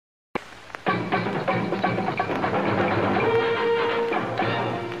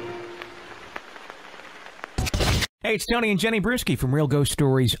Hey, it's Tony and Jenny Brewski from Real Ghost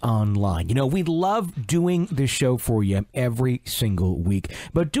Stories Online. You know, we love doing the show for you every single week,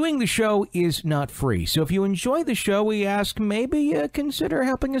 but doing the show is not free. So if you enjoy the show, we ask maybe consider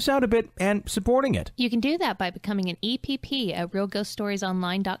helping us out a bit and supporting it. You can do that by becoming an EPP at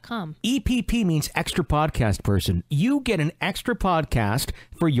realghoststoriesonline.com. EPP means extra podcast person. You get an extra podcast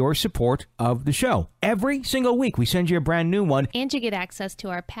for your support of the show. Every single week, we send you a brand new one. And you get access to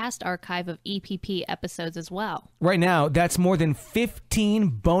our past archive of EPP episodes as well. Right now, that's more than 15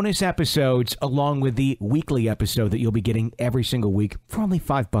 bonus episodes along with the weekly episode that you'll be getting every single week for only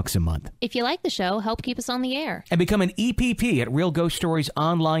 $5 a month. If you like the show, help keep us on the air. And become an EPP at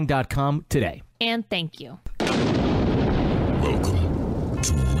realghoststoriesonline.com today. And thank you. Welcome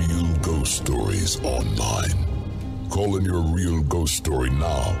to Real Ghost Stories Online. Call in your real ghost story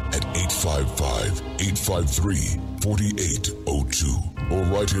now at 855-853-4802 or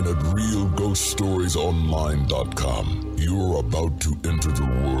write in at realghoststoriesonline.com. You're about to enter the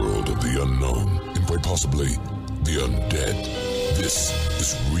world of the unknown and quite possibly the undead. This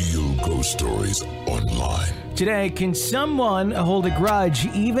is Real Ghost Stories Online. Today, can someone hold a grudge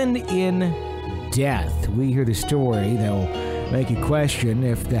even in death? We hear the story that will make you question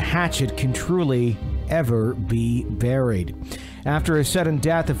if the hatchet can truly ever be buried. After a sudden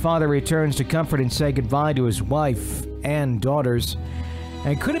death, the father returns to comfort and say goodbye to his wife and daughters.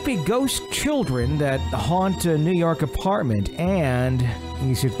 And could it be ghost children that haunt a New York apartment? And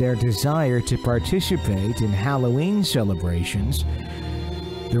is it their desire to participate in Halloween celebrations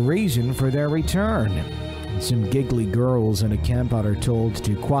the reason for their return? And some giggly girls in a campout are told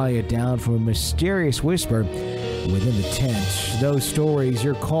to quiet down from a mysterious whisper within the tent. Those stories,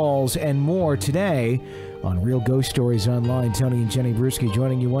 your calls, and more today on Real Ghost Stories Online. Tony and Jenny Brewski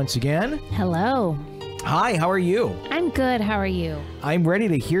joining you once again. Hello. Hi, how are you? I'm good. How are you? I'm ready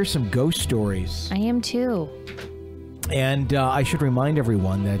to hear some ghost stories. I am too. And I should remind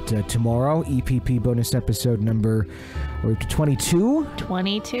everyone that tomorrow, EPP bonus episode number 22?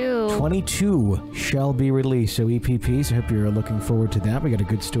 22 shall be released. So EPPs, I hope you're looking forward to that. We got a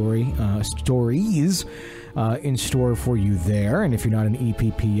good stories in store for you there. And if you're not an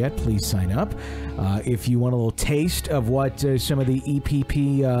EPP yet, please sign up. If you want a little taste of what some of the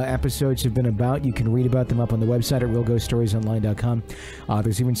EPP episodes have been about, you can read about them up on the website at realghoststoriesonline.com.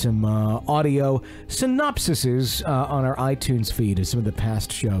 There's even some audio synopsises on our iTunes feed of some of the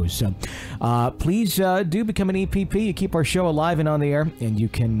past shows. So please do become an EPP. You keep our show alive and on the air, and you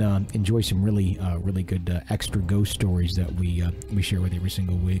can enjoy some really good extra ghost stories that we share with you every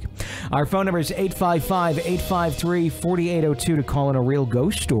single week. Our phone number is 855-853-4802 to call in a real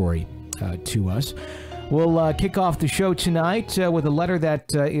ghost story to us. We'll kick off the show tonight with a letter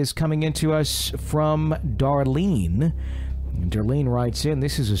that is coming into us from Darlene. Darlene writes in,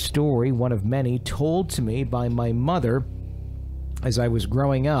 this is a story, one of many, told to me by my mother as I was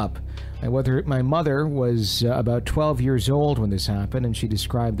growing up. My mother was about 12 years old when this happened, and she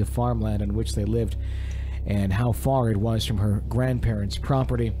described the farmland on which they lived and how far it was from her grandparents'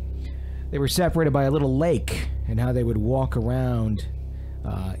 property. They were separated by a little lake, and how they would walk around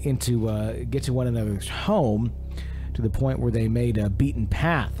get to one another's home to the point where they made a beaten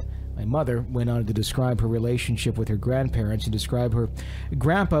path. My mother went on to describe her relationship with her grandparents and describe her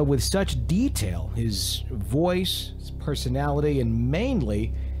grandpa with such detail, his voice, his personality, and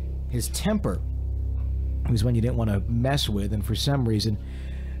mainly his temper. He was one you didn't want to mess with, and for some reason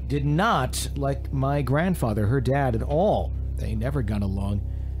did not like my grandfather, her dad, at all. They never got along.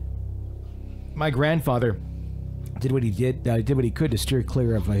 My grandfather did what he could to steer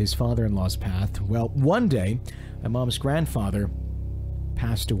clear of his father-in-law's path. Well, one day, my mom's grandfather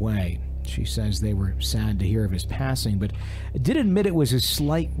passed away. She says they were sad to hear of his passing, but did admit it was a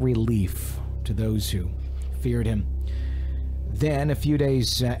slight relief to those who feared him. Then, a few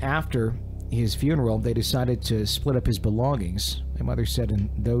days after his funeral, they decided to split up his belongings. My mother said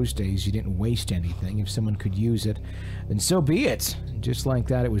in those days you didn't waste anything. If someone could use it, then so be it. Just like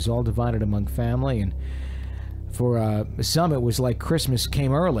that, it was all divided among family, and for some, it was like Christmas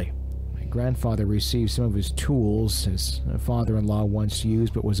came early. My grandfather received some of his tools his father-in-law once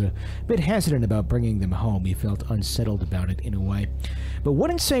used, but was a bit hesitant about bringing them home. He felt unsettled about it in a way, but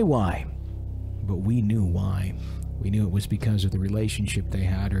wouldn't say why. But we knew why. We knew it was because of the relationship they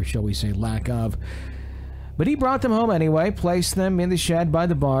had, or shall we say lack of. But he brought them home anyway, placed them in the shed by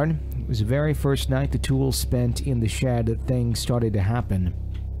the barn. It was the very first night the tools spent in the shed that things started to happen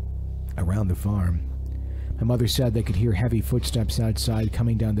around the farm. My mother said they could hear heavy footsteps outside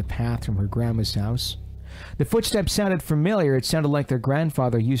coming down the path from her grandma's house. The footsteps sounded familiar. It sounded like their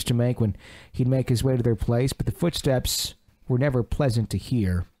grandfather used to make when he'd make his way to their place, but the footsteps were never pleasant to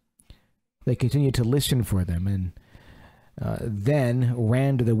hear. They continued to listen for them, and then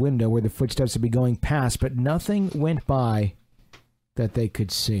ran to the window where the footsteps would be going past, but nothing went by that they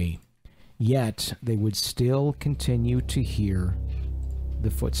could see. Yet, they would still continue to hear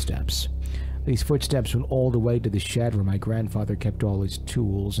the footsteps. These footsteps went all the way to the shed where my grandfather kept all his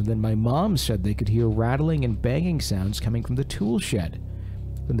tools, and then my mom said they could hear rattling and banging sounds coming from the tool shed.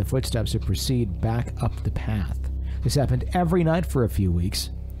 Then the footsteps would proceed back up the path. This happened every night for a few weeks.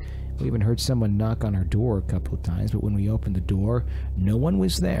 We even heard someone knock on our door a couple of times, but when we opened the door, no one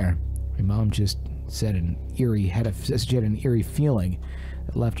was there. My mom just said she had an eerie feeling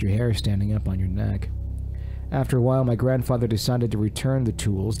that left your hair standing up on your neck. After a while, my grandfather decided to return the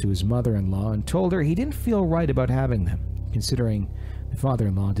tools to his mother-in-law and told her he didn't feel right about having them, considering the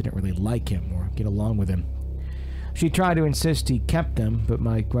father-in-law didn't really like him or get along with him. She tried to insist he kept them, but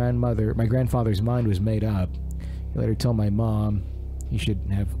my grandfather's mind was made up. He later told my mom he should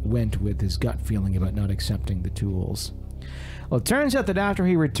have went with his gut feeling about not accepting the tools. Well, it turns out that after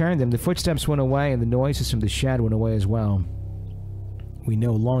he returned them, the footsteps went away and the noises from the shed went away as well. We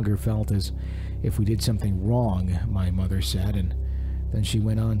no longer felt as if we did something wrong, my mother said, and then she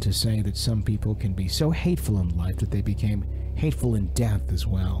went on to say that some people can be so hateful in life that they became hateful in death as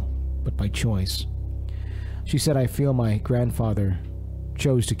well, but by choice. She said, I feel my grandfather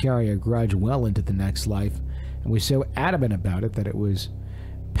chose to carry a grudge well into the next life and was so adamant about it that it was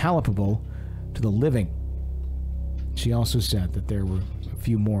palpable to the living. She also said that there were a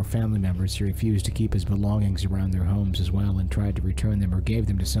few more family members who refused to keep his belongings around their homes as well and tried to return them or gave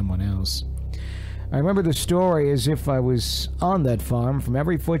them to someone else. I remember the story as if I was on that farm, from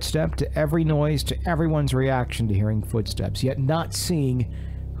every footstep to every noise to everyone's reaction to hearing footsteps, yet not seeing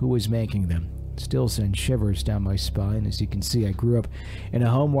who was making them. It still sends shivers down my spine. As you can see, I grew up in a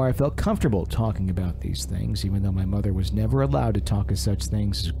home where I felt comfortable talking about these things, even though my mother was never allowed to talk of such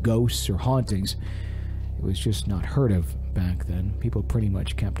things as ghosts or hauntings. It was just not heard of back then. People pretty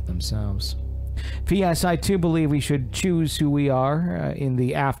much kept to themselves. P.S. I too believe we should choose who we are in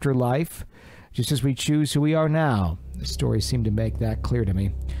the afterlife, just as we choose who we are now. The story seemed to make that clear to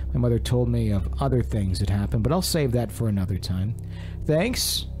me. My mother told me of other things that happened, but I'll save that for another time.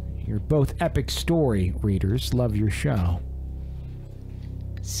 Thanks. You're both epic story readers. Love your show.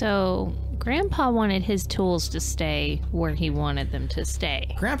 So, Grandpa wanted his tools to stay where he wanted them to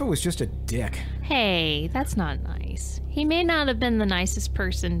stay. Grandpa was just a dick. Hey, that's not nice. He may not have been the nicest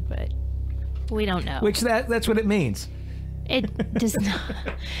person, but we don't know. Which that's what it means. It does not.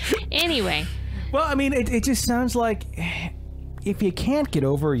 Anyway. Well, I mean, it just sounds like if you can't get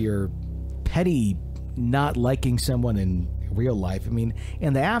over your petty not liking someone in real life, I mean,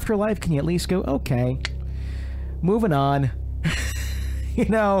 in the afterlife, can you at least go, okay, moving on? You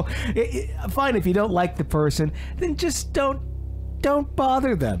know, fine if you don't like the person, then just don't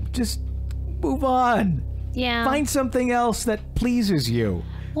bother them. Just move on. Yeah. Find something else that pleases you.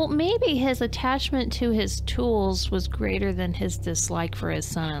 Well, maybe his attachment to his tools was greater than his dislike for his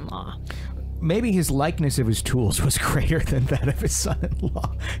son-in-law. Maybe his likeness of his tools was greater than that of his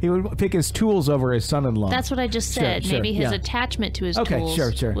son-in-law. He would pick his tools over his son-in-law. That's what I just said. Sure, maybe his attachment to his tools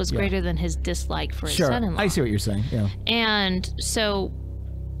was greater than his dislike for his son-in-law. I see what you're saying. Yeah. And so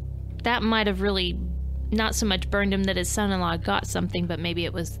that might have really not so much burned him that his son-in-law got something, but maybe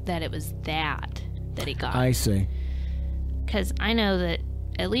it was that he got. I see. Because I know that,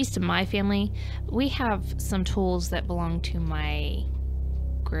 at least in my family, we have some tools that belong to my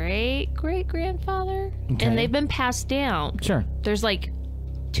great-great-grandfather, and they've been passed down. Sure. There's like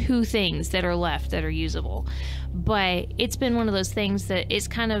 2 things that are left that are usable, but it's been one of those things that is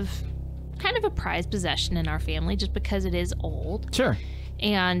kind of a prized possession in our family just because it is old. Sure.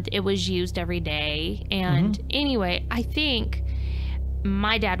 And it was used every day. And anyway, I think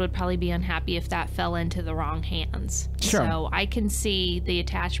my dad would probably be unhappy if that fell into the wrong hands. Sure. So I can see the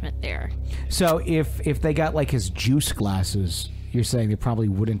attachment there. So if they got like his juice glasses, you're saying it probably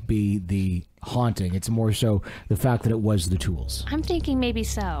wouldn't be the haunting. It's more so the fact that it was the tools. I'm thinking maybe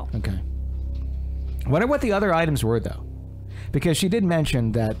so. Okay. I wonder what the other items were, though. Because she did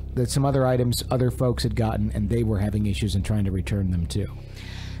mention that some other items other folks had gotten, and they were having issues in trying to return them, too.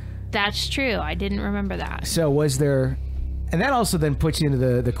 That's true. I didn't remember that. So was there... And that also then puts you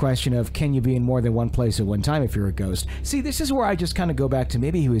into the question of, can you be in more than one place at one time if you're a ghost? See, this is where I just kind of go back to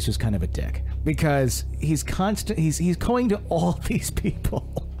maybe he was just kind of a dick. Because he's going to all these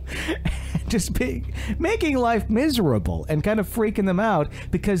people just making life miserable and kind of freaking them out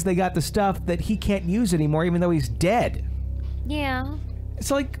because they got the stuff that he can't use anymore even though he's dead. Yeah.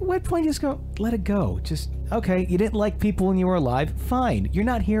 It's like, at what point you just go, let it go. Just, okay, you didn't like people when you were alive. Fine. You're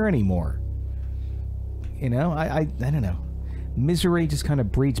not here anymore. You know, I don't know. Misery just kind of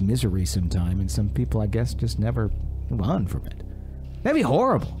breeds misery sometime, and some people, I guess, just never Move on from it. That'd be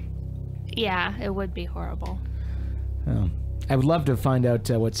horrible. Yeah, it would be horrible. Oh. I would love to find out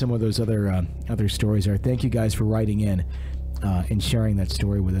what some of those other stories are. Thank you guys for writing in and sharing that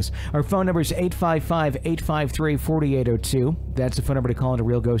story with us. Our phone number is 855-853-4802. That's the phone number to call into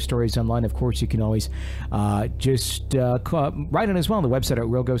Real Ghost Stories Online. Of course, you can always just write in as well on the website at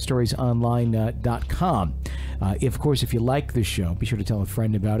realghoststoriesonline.com. Of course, if you like this show, be sure to tell a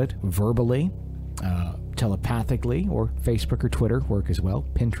friend about it verbally, telepathically, or Facebook or Twitter work as well.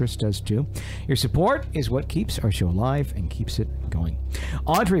 Pinterest does too. Your support is what keeps our show alive and keeps it going.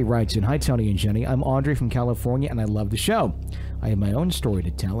 Audrey writes in, "Hi Tony and Jenny, I'm Audrey from California and I love the show. I have my own story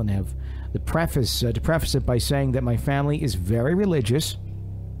to tell and have the preface to preface it by saying that my family is very religious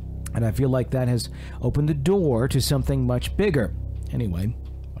and I feel like that has opened the door to something much bigger. Anyway,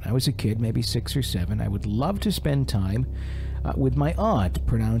 when I was a kid, maybe 6 or 7, I would love to spend time with my aunt,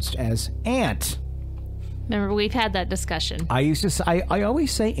 pronounced as aunt." Remember, we've had that discussion. I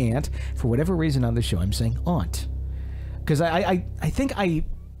always say aunt. For whatever reason on the show, I'm saying aunt. Because I think I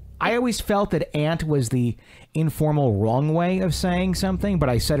always felt that aunt was the informal wrong way of saying something, but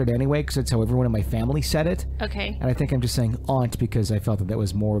I said it anyway because that's how everyone in my family said it. Okay. And I think I'm just saying aunt because I felt that that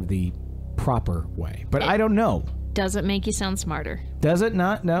was more of the proper way. But I don't know. Does it make you sound smarter? Does it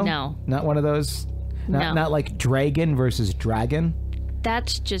not? No? No. Not one of those? Not like dragon versus dragon?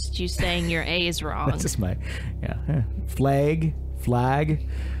 That's just you saying your A is wrong. That's just my, flag.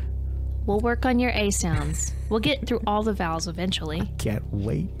 We'll work on your A sounds. We'll get through all the vowels eventually. I can't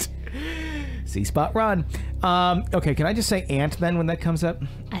wait. C-spot run. Okay, can I just say aunt then when that comes up?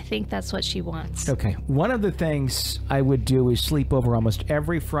 I think that's what she wants. Okay. One of the things I would do is sleep over almost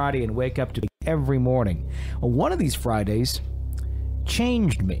every Friday and wake up to every morning. Well, one of these Fridays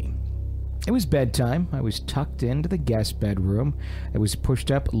changed me. It was bedtime. I was tucked into the guest bedroom. I was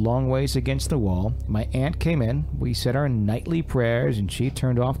pushed up long ways against the wall. My aunt came in. We said our nightly prayers, and she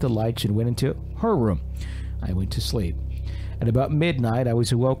turned off the lights and went into her room. I went to sleep. At about midnight, I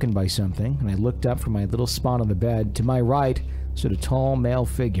was awoken by something, and I looked up from my little spot on the bed. To my right stood a tall male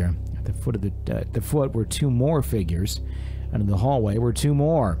figure. At the foot of the foot were 2 more figures, and in the hallway were 2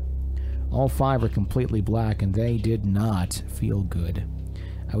 more. All 5 were completely black, and they did not feel good.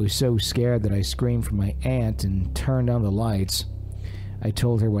 I was so scared that I screamed for my aunt and turned on the lights. I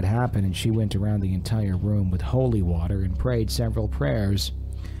told her what happened, and she went around the entire room with holy water and prayed several prayers.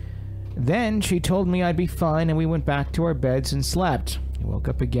 Then she told me I'd be fine, and we went back to our beds and slept. I woke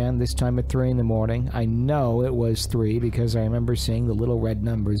up again, this time at 3 in the morning. I know it was 3 because I remember seeing the little red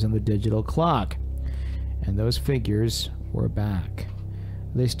numbers on the digital clock. And those figures were back.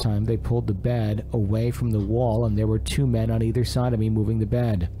 This time they pulled the bed away from the wall, and there were 2 men on either side of me moving the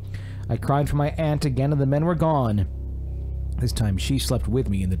bed. I cried for my aunt again, and the men were gone. This time she slept with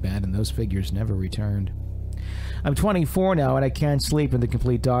me in the bed, and those figures never returned. I'm 24 now, and I can't sleep in the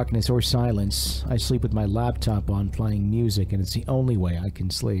complete darkness or silence. I sleep with my laptop on playing music, and it's the only way I can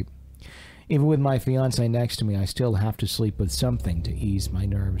sleep. Even with my fiancé next to me, I still have to sleep with something to ease my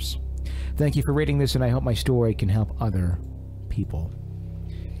nerves. Thank you for reading this, and I hope my story can help other people.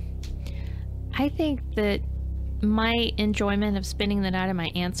 I think that my enjoyment of spending the night at my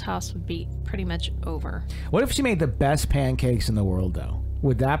aunt's house would be pretty much over. What if she made the best pancakes in the world, though?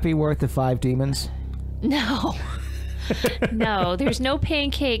 Would that be worth the 5 demons? No. No, there's no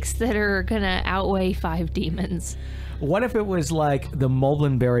pancakes that are going to outweigh 5 demons. What if it was like the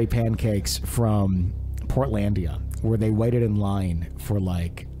Mullenberry pancakes from Portlandia, where they waited in line for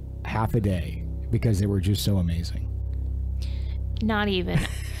like half a day because they were just so amazing? Not even.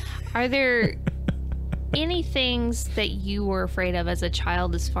 Are there any things that you were afraid of as a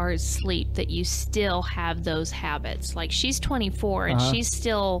child as far as sleep that you still have those habits? Like, she's 24 and she's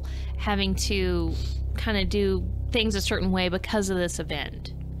still having to kind of do things a certain way because of this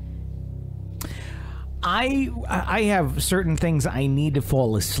event. I have certain things I need to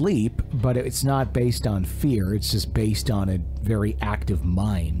fall asleep, but it's not based on fear. It's just based on a very active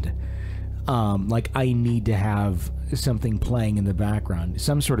mind. Like, I need to have something playing in the background,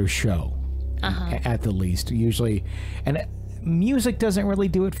 some sort of show, at the least, usually. And music doesn't really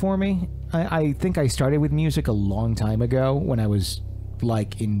do it for me. I think I started with music a long time ago when I was,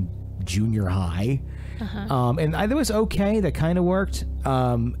 like, in junior high. And it was okay. That kind of worked.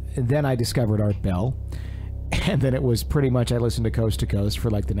 Then I discovered Art Bell. And then it was pretty much I listened to Coast for,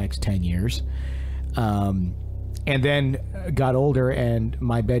 like, the next 10 years. And then got older, and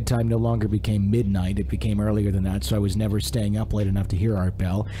my bedtime no longer became midnight. It became earlier than that, so I was never staying up late enough to hear Art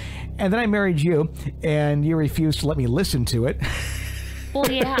Bell. And then I married you, and you refused to let me listen to it.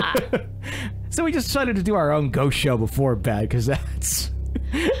 Well, yeah. So we just decided to do our own ghost show before bed, because that's...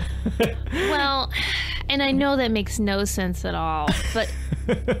 Well, And I know that makes no sense at all, but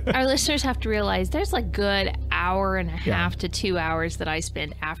our listeners have to realize there's like good hour and a half to 2 hours that I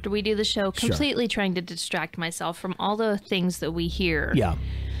spend after we do the show completely trying to distract myself from all the things that we hear. Yeah.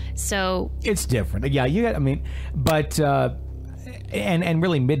 So it's different. Yeah, but and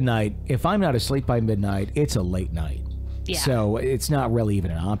really midnight, if I'm not asleep by midnight, it's a late night. Yeah. So it's not really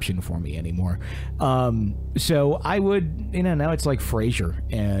even an option for me anymore. So I would, now it's like Frasier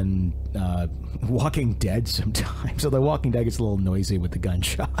and Walking Dead sometimes. So the Walking Dead gets a little noisy with the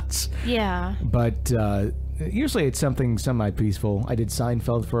gunshots. Yeah. But usually it's something semi-peaceful. I did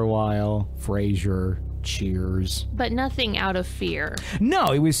Seinfeld for a while, Frasier, Cheers. But nothing out of fear.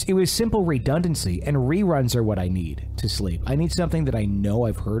 No, it was simple redundancy, and reruns are what I need to sleep. I need something that I know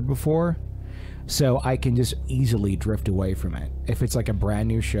I've heard before, so I can just easily drift away from it. If it's like a brand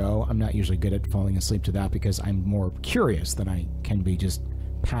new show, I'm not usually good at falling asleep to that because I'm more curious than I can be just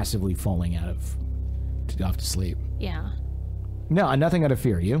passively falling off to sleep. Yeah. No, nothing out of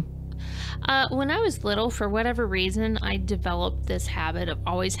fear. You? When I was little, for whatever reason, I developed this habit of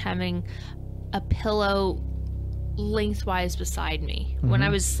always having a pillow lengthwise beside me. Mm-hmm. When I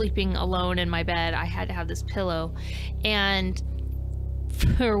was sleeping alone in my bed, I had to have this pillow, and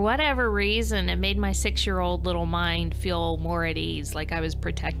for whatever reason, it made my 6-year-old little mind feel more at ease, like I was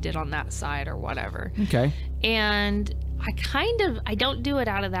protected on that side or whatever. Okay. And I don't do it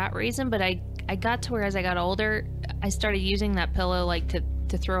out of that reason, but I got to where as I got older, I started using that pillow like to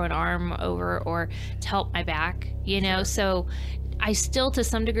throw an arm over or to help my back, Sure. So I still to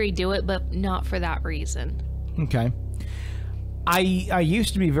some degree do it, but not for that reason. Okay. I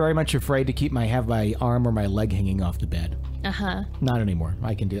used to be very much afraid to have my arm or my leg hanging off the bed. Uh-huh. Not anymore.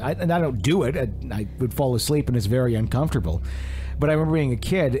 I can do it. And I don't do it. I would fall asleep and it's very uncomfortable. But I remember being a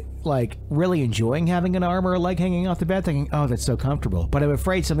kid, like, really enjoying having an arm or a leg hanging off the bed, thinking, oh, that's so comfortable. But I'm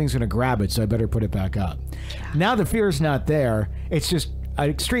afraid something's going to grab it, so I better put it back up. Yeah. Now the fear is not there. It's just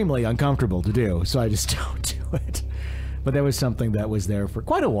extremely uncomfortable to do, so I just don't do it. But that was something that was there for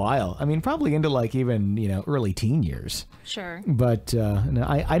quite a while. I mean, probably into like even, early teen years. Sure. But no,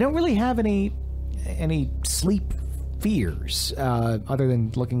 I don't really have any sleep fears other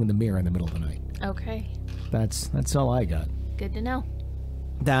than looking in the mirror in the middle of the night. Okay. That's all I got. Good to know.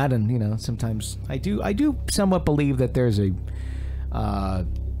 That and, sometimes I do somewhat believe that there's a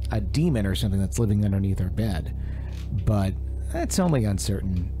demon or something that's living underneath our bed. But that's only on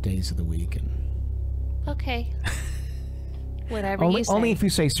certain days of the week. And okay. Whatever you say. Only if you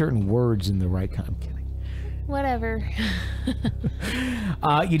say certain words in the right kind. I'm kidding. Whatever.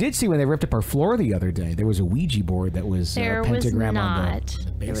 You did see when they ripped up our floor the other day, there was a Ouija board that was pentagram on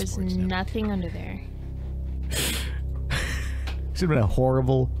the There was nothing under there. It's been a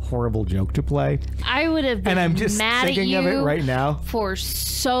horrible, horrible joke to play. I would have been and I'm just mad thinking at you of it right now. For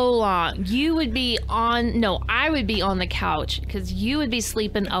so long. You would be I would be on the couch because you would be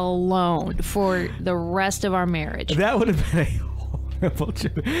sleeping alone for the rest of our marriage. That would have been a horrible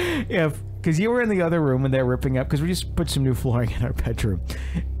joke. Because you were in the other room when they were ripping up, because we just put some new flooring in our bedroom.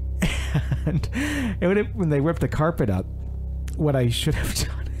 And when they ripped the carpet up, what I should have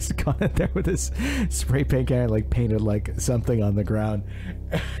done is gone in there with this spray paint can and painted something on the ground.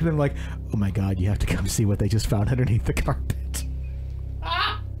 And I'm like, oh my God, you have to come see what they just found underneath the carpet.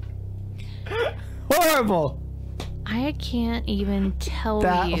 Horrible. I can't even tell you.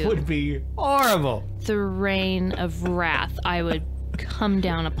 That would be horrible. The rain of wrath I would come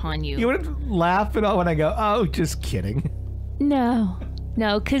down upon you. You wouldn't laugh at all when I go, oh, just kidding. No,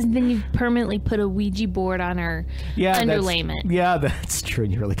 because then you permanently put a Ouija board on our underlayment. Yeah, that's true.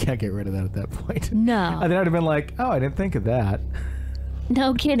 You really can't get rid of that at that point. No. And then I'd have been like, oh, I didn't think of that.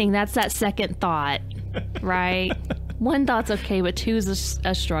 No kidding. That's that second thought, right? One thought's okay, but two's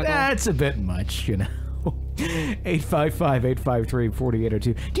a struggle. That's a bit much,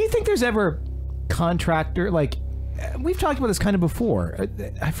 855-853-4802. Do you think there's ever contractor, we've talked about this kind of before.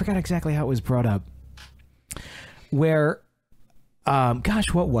 I forgot exactly how it was brought up. Where,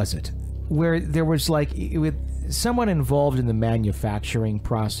 what was it? Where there was with someone involved in the manufacturing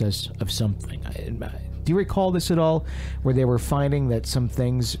process of something. Do you recall this at all? Where they were finding that some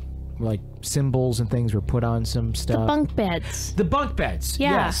things, symbols and things, were put on some stuff. The bunk beds. The bunk beds.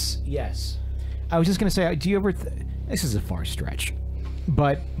 Yeah. Yes. I was just going to say, do you ever... this is a far stretch.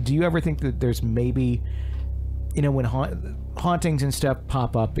 But do you ever think that there's maybe... when hauntings and stuff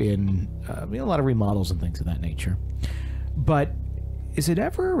pop up in a lot of remodels and things of that nature. But is it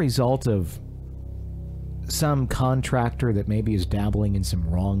ever a result of some contractor that maybe is dabbling in some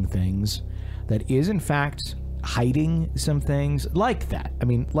wrong things that is in fact hiding some things like that? I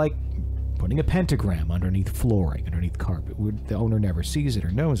mean, putting a pentagram underneath flooring, underneath carpet. The owner never sees it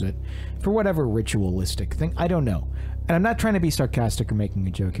or knows it for whatever ritualistic thing. I don't know. And I'm not trying to be sarcastic or making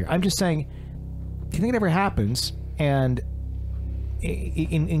a joke here. I'm just saying, do you think it ever happens? And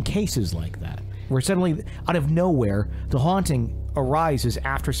in cases like that, where suddenly, out of nowhere, the haunting arises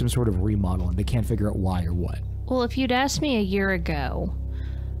after some sort of remodel and they can't figure out why or what. Well, if you'd asked me a year ago,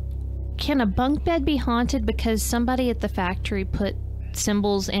 can a bunk bed be haunted because somebody at the factory put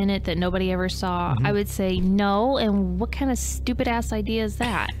symbols in it that nobody ever saw, I would say no. And what kind of stupid ass idea is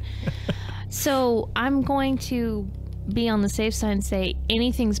that? So I'm going to be on the safe side and say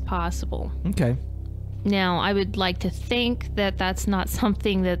anything's possible. Okay. Now, I would like to think that that's not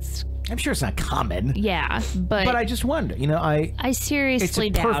something that's... I'm sure it's not common. Yeah, but I just wonder, I seriously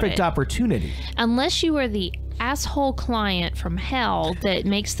doubt it. It's a perfect opportunity. Unless you are the asshole client from hell that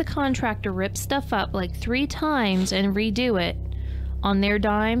makes the contractor rip stuff up like 3 times and redo it on their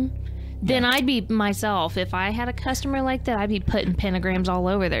dime, then I'd be myself. If I had a customer like that, I'd be putting pentagrams all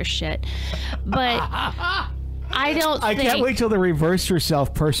over their shit. But I can't wait till the reverse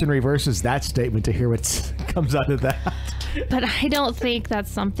yourself person reverses that statement to hear what comes out of that. But I don't think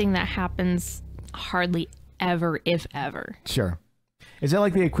that's something that happens hardly ever, if ever. Sure. Is that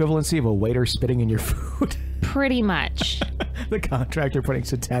like the equivalency of a waiter spitting in your food? Pretty much. The contractor putting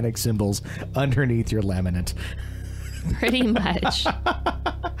satanic symbols underneath your laminate. Pretty much.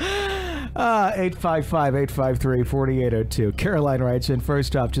 855-853-4802. Caroline writes in,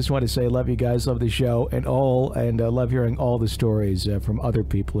 first off, just want to say love you guys, love the show, and love hearing all the stories from other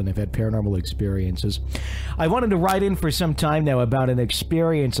people and have had paranormal experiences. I wanted to write in for some time now about an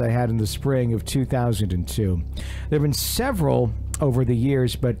experience I had in the spring of 2002. There have been several over the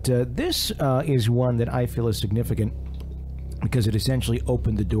years, but this is one that I feel is significant because it essentially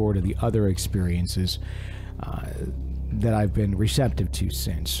opened the door to the other experiences that I've been receptive to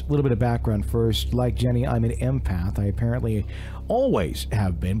since. A little bit of background first. Like Jenny, I'm an empath. I apparently always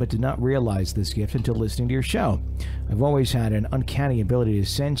have been, but did not realize this gift until listening to your show. I've always had an uncanny ability to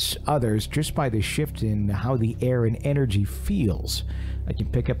sense others just by the shift in how the air and energy feels. I can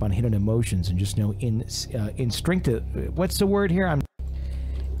pick up on hidden emotions and just know instinctive. What's the word here?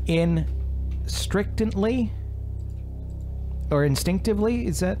 Instinctively? Or instinctively?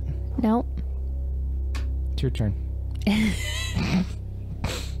 Is that? No. It's your turn.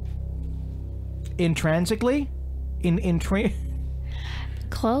 Intrinsically?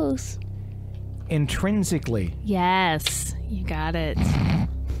 Close. Intrinsically. Yes, you got it.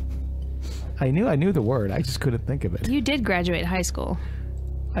 I knew the word. I just couldn't think of it. You did graduate high school.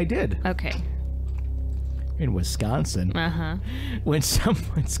 I did. Okay. In Wisconsin. Uh-huh. When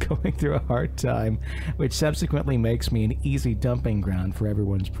someone's going through a hard time, which subsequently makes me an easy dumping ground for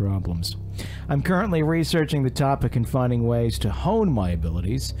everyone's problems. I'm currently researching the topic and finding ways to hone my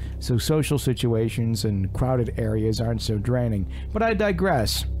abilities so social situations and crowded areas aren't so draining. But I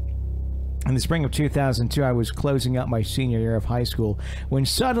digress. In the spring of 2002, I was closing out my senior year of high school when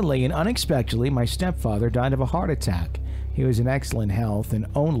suddenly and unexpectedly my stepfather died of a heart attack. He was in excellent health and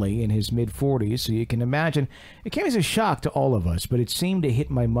only in his mid-40s, so you can imagine it came as a shock to all of us, but it seemed to hit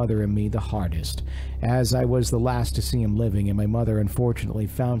my mother and me the hardest, as I was the last to see him living, and my mother unfortunately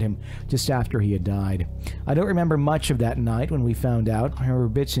found him just after he had died. I don't remember much of that night when we found out. I remember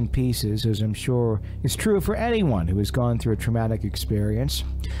bits and pieces, as I'm sure is true for anyone who has gone through a traumatic experience.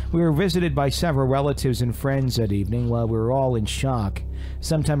 We were visited by several relatives and friends that evening while we were all in shock.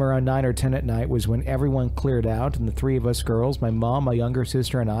 Sometime around 9 or 10 at night was when everyone cleared out, and the 3 of us girls, my mom, my younger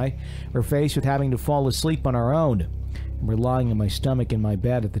sister, and I, were faced with having to fall asleep on our own. We were lying on my stomach in my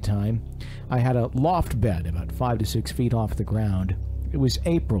bed at the time. I had a loft bed about 5 to 6 feet off the ground. It was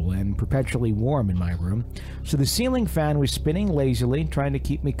April and perpetually warm in my room, so the ceiling fan was spinning lazily, trying to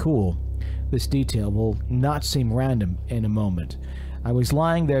keep me cool. This detail will not seem random in a moment. I was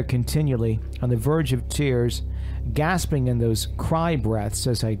lying there continually, on the verge of tears, gasping in those cry breaths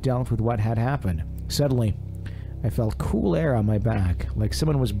as I dealt with what had happened. Suddenly, I felt cool air on my back, like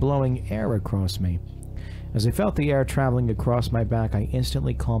someone was blowing air across me. As I felt the air traveling across my back, I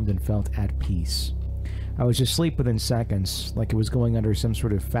instantly calmed and felt at peace. I was asleep within seconds, like it was going under some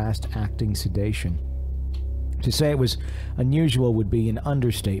sort of fast-acting sedation. To say it was unusual would be an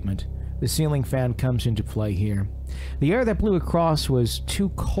understatement. The ceiling fan comes into play here. The air that blew across was too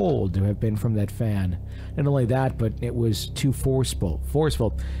cold to have been from that fan. Not only that, but it was too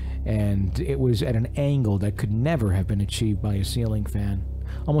forceful, and it was at an angle that could never have been achieved by a ceiling fan.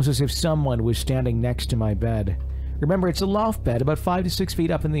 Almost as if someone was standing next to my bed. Remember, it's a loft bed about 5 to 6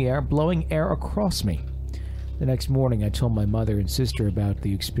 feet up in the air, blowing air across me. The next morning, I told my mother and sister about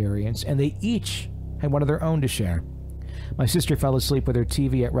the experience, and they each had one of their own to share. My sister fell asleep with her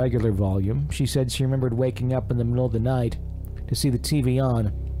TV at regular volume. She said she remembered waking up in the middle of the night to see the TV on,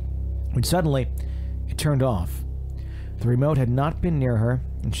 when suddenly it turned off. The remote had not been near her,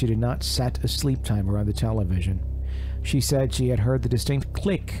 and she did not set a sleep timer on the television. She said she had heard the distinct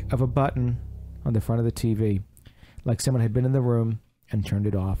click of a button on the front of the TV, like someone had been in the room and turned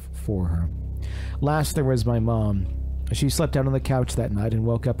it off for her. Last, there was my mom. She slept out on the couch that night and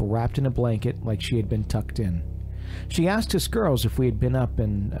woke up wrapped in a blanket like she had been tucked in. She asked us girls if we had been up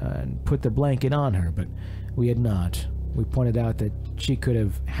and put the blanket on her, but we had not. We pointed out that she could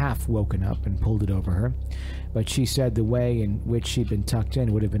have half woken up and pulled it over her, but she said the way in which she'd been tucked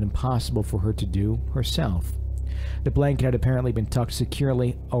in would have been impossible for her to do herself. The blanket had apparently been tucked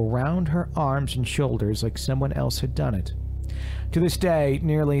securely around her arms and shoulders like someone else had done it. To this day,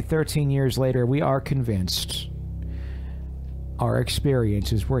 nearly 13 years later, we are convinced our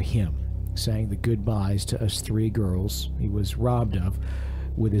experiences were him saying the goodbyes to us three girls he was robbed of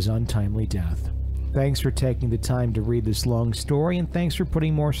with his untimely death. Thanks for taking the time to read this long story, and thanks for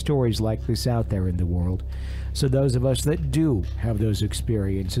putting more stories like this out there in the world, so those of us that do have those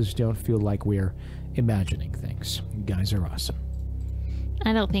experiences don't feel like we're imagining things. You guys are awesome.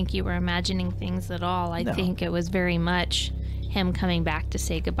 I don't think you were imagining things at all. I think it was very much him coming back to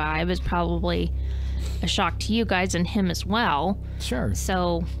say goodbye. It was probably a shock to you guys and him as well. Sure.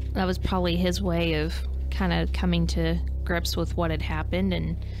 So that was probably his way of kind of coming to grips with what had happened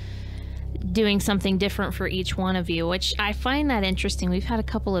and doing something different for each one of you, which I find that interesting. We've had a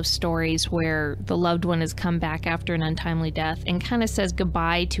couple of stories where the loved one has come back after an untimely death and kind of says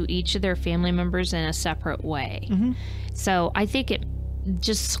goodbye to each of their family members in a separate way. Mm-hmm. So I think it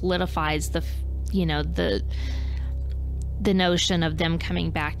just solidifies the notion of them coming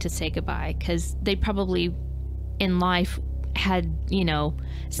back to say goodbye, because they probably in life had,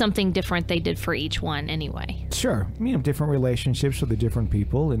 something different they did for each one anyway. Sure. Different relationships with the different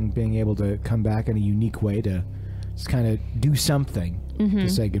people, and being able to come back in a unique way to just kind of do something to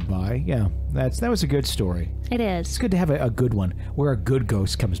say goodbye. Yeah, that was a good story. It is. It's good to have a good one where a good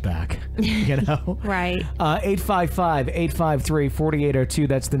ghost comes back, Right. 855-853-4802.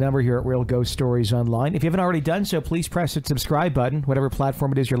 That's the number here at Real Ghost Stories Online. If you haven't already done so, please press the subscribe button, whatever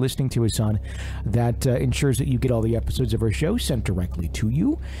platform it is you're listening to us on. That ensures that you get all the episodes of our show sent directly to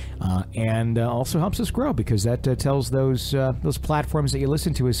you, and also helps us grow, because that tells those platforms that you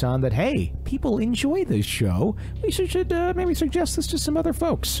listen to us on that, hey, people enjoy this show. We should maybe suggest this to some other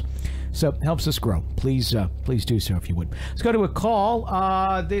folks. So it helps us grow. Please do so if you would. Let's go to a call.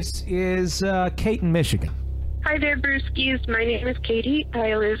 This is Kate in Michigan. Hi there, Brewskis. My name is Katie.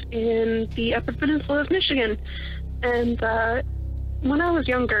 I live in the Upper Peninsula of Michigan. And when I was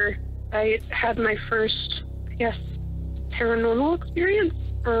younger, I had my first, paranormal experience.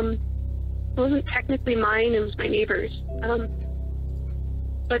 It wasn't technically mine, it was my neighbor's.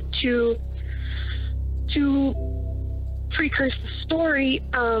 But to precursor the story,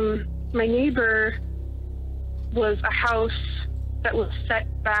 my neighbor was a house that was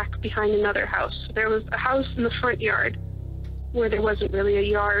set back behind another house. There was a house in the front yard where there wasn't really a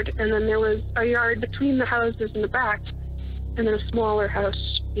yard, and then there was a yard between the houses in the back, and then a smaller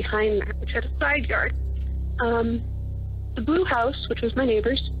house behind that, which had a side yard. The blue house, which was my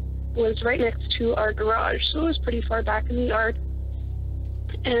neighbor's, was right next to our garage, so it was pretty far back in the yard.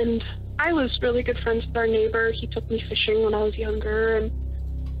 And I was really good friends with our neighbor. He took me fishing when I was younger, and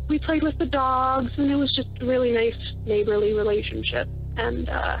we played with the dogs, and it was just a really nice neighborly relationship. And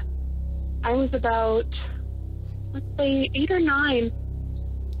I was about, let's say, 8 or 9,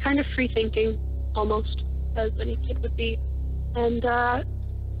 kind of free-thinking, almost, as any kid would be. And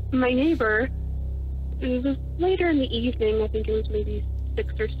my neighbor, it was later in the evening, I think it was maybe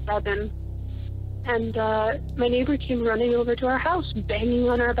 6 or 7, and my neighbor came running over to our house, banging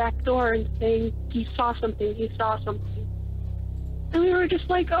on our back door and saying, he saw something. And we were just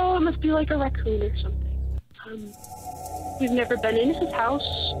like, oh, it must be like a raccoon or something. We've never been in his house,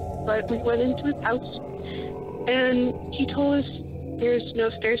 but we went into his house, and he told us there's no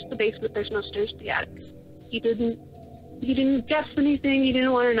stairs to the basement, there's no stairs to the attic. He didn't guess anything, he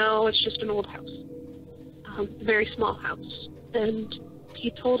didn't want to know, it's just an old house. A very small house. And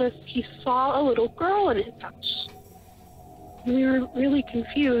he told us he saw a little girl in his house. We were really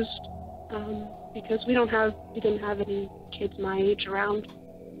confused, because we didn't have any kids my age around.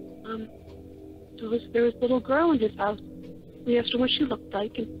 There was a little girl in his house. We asked her what she looked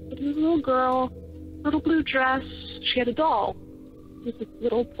like, and it was a little girl, little blue dress. She had a doll. It was a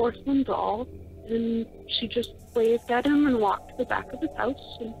little porcelain doll, and she just waved at him and walked to the back of his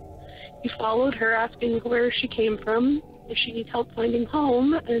house, and he followed her, asking where she came from, if she needs help finding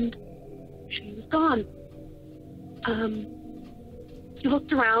home, and she was gone. He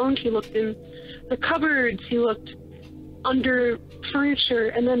looked around, he looked in the cupboards, he looked under furniture,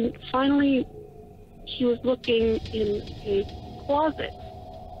 and then finally he was looking in a closet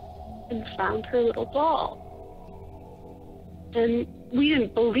and found her little doll. And we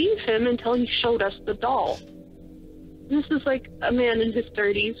didn't believe him until he showed us the doll. This is like a man in his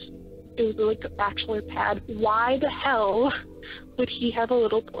 30s. It was like a bachelor pad. Why the hell would he have a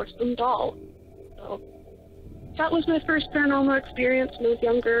little porcelain doll? So that was my first paranormal experience when I was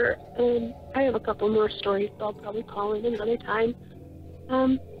younger. I have a couple more stories, so I'll probably call in another time.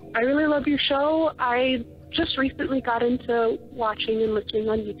 I really love your show. I just recently got into watching and listening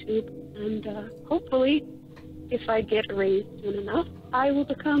on YouTube, and hopefully, if I get raised soon enough, I will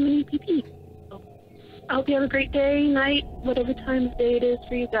become an EPP. So I hope you have a great day, night, whatever time of day it is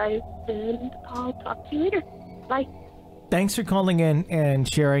for you guys, and I'll talk to you later. Bye. Thanks for calling in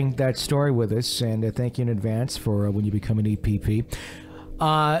and sharing that story with us, and thank you in advance for when you become an EPP.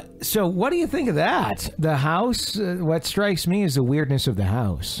 So what do you think of that? The house, what strikes me is the weirdness of the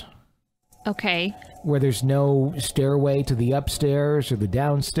house. Okay. Where there's no stairway to the upstairs or the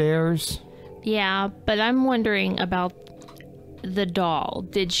downstairs. Yeah, but I'm wondering about the doll.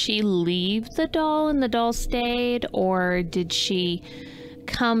 Did she leave the doll and the doll stayed, or did she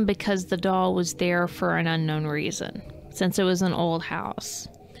come because the doll was there for an unknown reason, since it was an old house?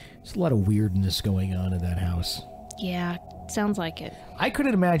 There's a lot of weirdness going on in that house. Yeah, sounds like it. I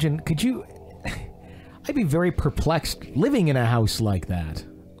couldn't imagine, could you... I'd be very perplexed living in a house like that.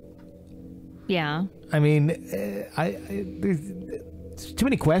 Yeah. I mean, there's too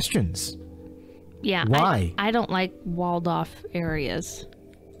many questions. Yeah. Why? I don't like walled off areas.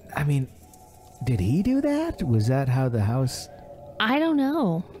 I mean, did he do that? Was that how the house... I don't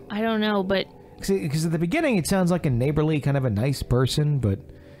know, but... Because at the beginning it sounds like a neighborly, kind of a nice person, but...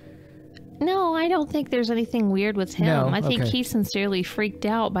 No, I don't think there's anything weird with him. No, I think he's sincerely freaked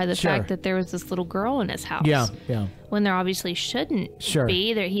out by the fact that there was this little girl in his house. Yeah. When there obviously shouldn't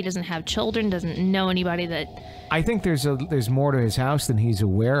be. He doesn't have children, doesn't know anybody that... I think there's more to his house than he's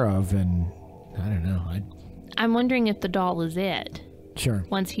aware of, and I don't know. I'm wondering if the doll is it. Sure.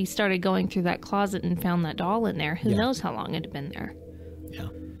 Once he started going through that closet and found that doll in there, who knows how long it had been there. Yeah.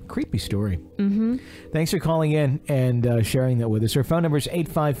 Creepy story. Mm-hmm. Thanks for calling in and sharing that with us. Our phone number is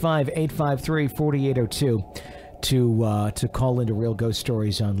 855-853-4802 to call into Real Ghost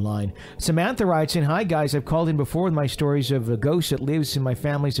Stories Online. Samantha writes in, "Hi guys, I've called in before with my stories of a ghost that lives in my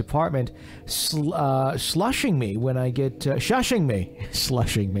family's apartment, slushing me when I get... shushing me.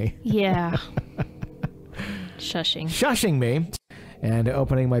 Slushing me. Yeah. Shushing me. And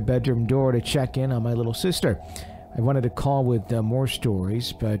opening my bedroom door to check in on my little sister. I wanted to call with more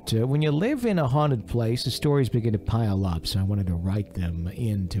stories, but when you live in a haunted place, the stories begin to pile up, so I wanted to write them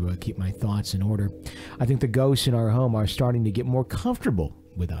in to keep my thoughts in order. I think the ghosts in our home are starting to get more comfortable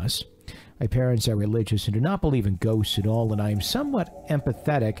with us. My parents are religious and do not believe in ghosts at all, and I am somewhat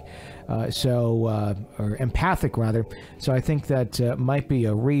empathetic, or empathic rather, so I think that might be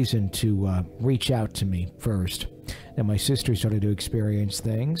a reason to reach out to me first. And my sister started to experience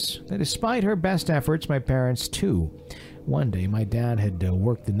things that, despite her best efforts, my parents too. One day, my dad had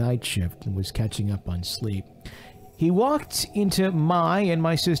worked the night shift and was catching up on sleep. He walked into my and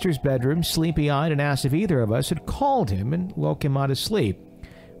my sister's bedroom, sleepy-eyed, and asked if either of us had called him and woke him out of sleep.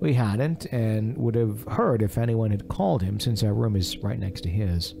 We hadn't, and would have heard if anyone had called him, since our room is right next to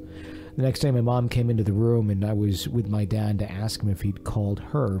his. The next day, my mom came into the room, and I was with my dad to ask him if he'd called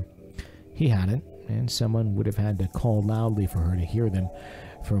her. He hadn't, and someone would have had to call loudly for her to hear them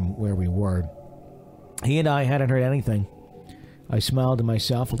from where we were. He and I hadn't heard anything. I smiled to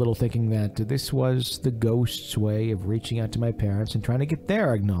myself a little, thinking that this was the ghost's way of reaching out to my parents and trying to get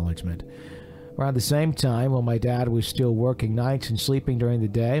their acknowledgement. Around the same time, while my dad was still working nights and sleeping during the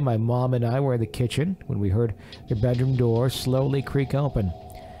day, my mom and I were in the kitchen when we heard the bedroom door slowly creak open.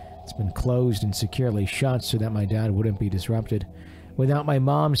 It's been closed and securely shut so that my dad wouldn't be disrupted. Without my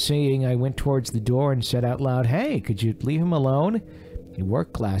mom seeing, I went towards the door and said out loud, "Hey, could you leave him alone? He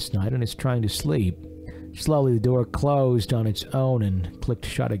worked last night and is trying to sleep." Slowly, the door closed on its own and clicked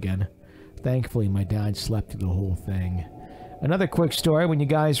shut again. Thankfully, my dad slept through the whole thing. Another quick story. When you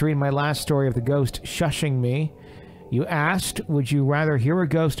guys read my last story of the ghost shushing me, you asked, would you rather hear a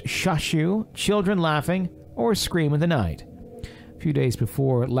ghost shush you, children laughing, or scream in the night? A few days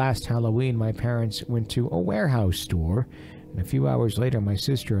before last Halloween, my parents went to a warehouse store, and a few hours later, my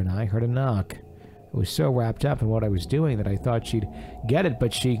sister and I heard a knock. I was so wrapped up in what I was doing that I thought she'd get it,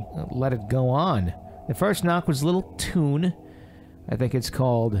 but she let it go on. The first knock was a little tune. I think it's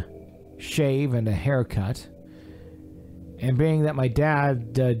called Shave and a Haircut. And being that my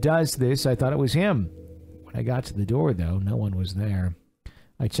dad does this, I thought it was him. When I got to the door, though, no one was there.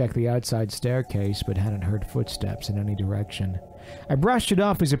 I checked the outside staircase, but hadn't heard footsteps in any direction. I brushed it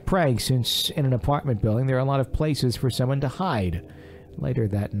off as a prank, since in an apartment building there are a lot of places for someone to hide. Later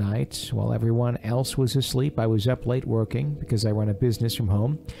that night, while everyone else was asleep, I was up late working because I run a business from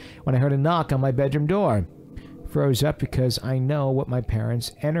home when I heard a knock on my bedroom door. Froze up because I know what my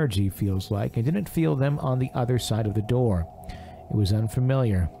parents' energy feels like and didn't feel them on the other side of the door. It was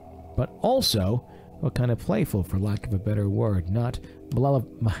unfamiliar, but also, well, kind of playful, for lack of a better word. Not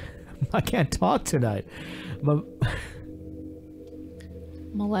I can't talk tonight.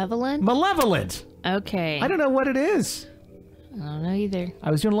 Malevolent? Malevolent! Okay. I don't know what it is. I don't know either.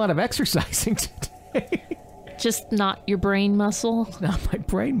 I was doing a lot of exercising today. Just not your brain muscle? It's not my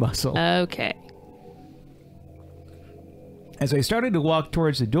brain muscle. Okay. As I started to walk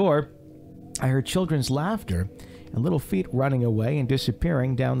towards the door, I heard children's laughter and little feet running away and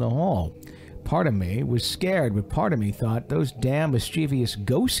disappearing down the hall. Part of me was scared, but part of me thought, those damn mischievous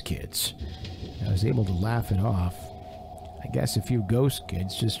ghost kids. I was able to laugh it off. I guess a few ghost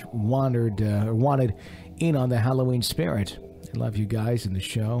kids just wanted in on the Halloween spirit. I love you guys in the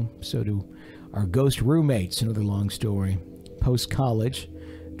show. So do our ghost roommates. Another long story. Post-college,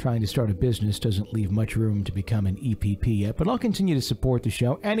 trying to start a business doesn't leave much room to become an EPP yet, but I'll continue to support the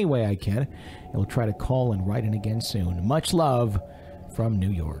show any way I can. And we'll try to call and write in again soon. Much love from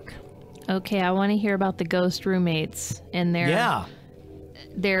New York. Okay, I want to hear about the ghost roommates and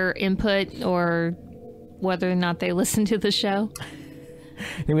their input, or whether or not they listen to the show.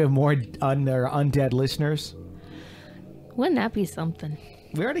 Think we have more undead listeners? Wouldn't that be something?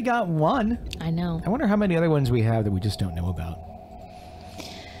 We already got one. I know. I wonder how many other ones we have that we just don't know about.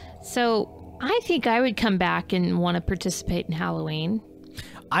 So, I think I would come back and want to participate in Halloween.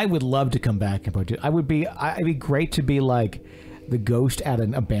 I would love to come back and participate. It'd be great to be like the ghost at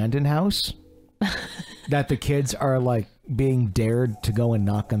an abandoned house that the kids are like being dared to go and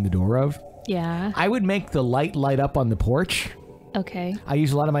knock on the door of. Yeah. I would make the light up on the porch. Okay. I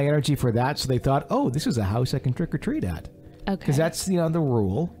use a lot of my energy for that, so they thought, oh, this is a house I can trick or treat at. Okay. Because that's, the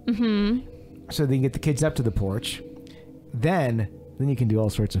rule. Mm-hmm. So they can get the kids up to the porch. Then you can do all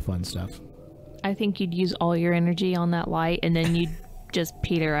sorts of fun stuff. I think you'd use all your energy on that light, and then you'd just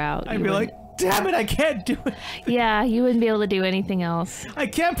peter out. I'd be like, damn it, I can't do it. Yeah, you wouldn't be able to do anything else. I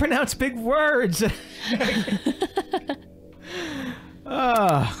can't pronounce big words.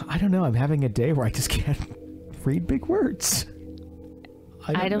 I don't know. I'm having a day where I just can't read big words.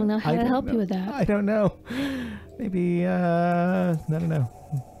 I don't know how to help you with that. I don't know. Maybe, I don't know.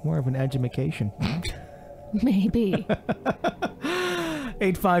 More of an education. Maybe.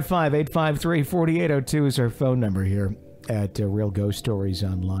 855-853-4802 is our phone number here at Real Ghost Stories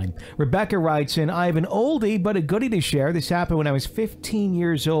Online. Rebecca writes in, I have an oldie but a goodie to share. This happened when I was 15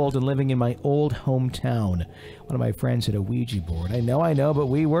 years old and living in my old hometown. One of my friends had a Ouija board. I know, but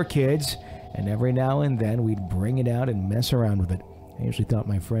we were kids, and every now and then we'd bring it out and mess around with it. I usually thought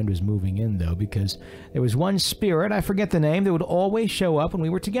my friend was moving in, though, because there was one spirit, I forget the name, that would always show up when we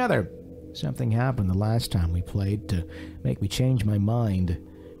were together. Something happened the last time we played to make me change my mind.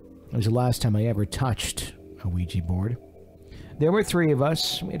 It was the last time I ever touched a Ouija board. There were three of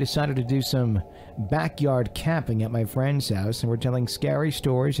us. We decided to do some backyard camping at my friend's house, and we're telling scary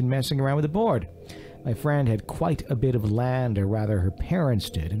stories and messing around with the board. My friend had quite a bit of land, or rather her parents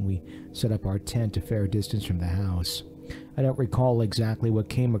did, and we set up our tent a fair distance from the house. I don't recall exactly what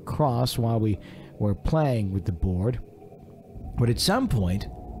came across while we were playing with the board, but at some point,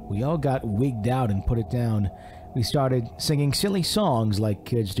 we all got wigged out and put it down. We started singing silly songs like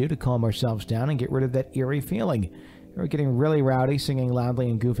kids do to calm ourselves down and get rid of that eerie feeling. We were getting really rowdy, singing loudly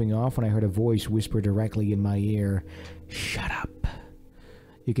and goofing off when I heard a voice whisper directly in my ear, "Shut up."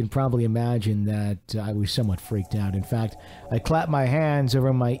 You can probably imagine that I was somewhat freaked out. In fact, I clapped my hands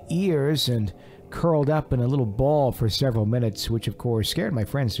over my ears and curled up in a little ball for several minutes, which of course scared my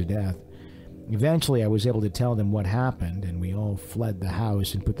friends to death. Eventually, I was able to tell them what happened, and we all fled the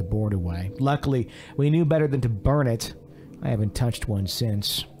house and put the board away. Luckily, we knew better than to burn it. I haven't touched one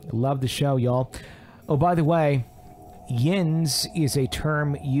since. Love the show, y'all. Oh, by the way, yins is a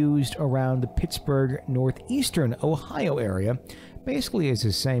term used around the Pittsburgh, northeastern Ohio area. Basically, it's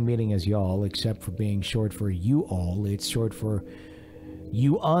the same meaning as y'all, except for being short for you all. It's short for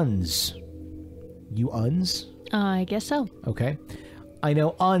you-uns. You-uns? I guess so. Okay. I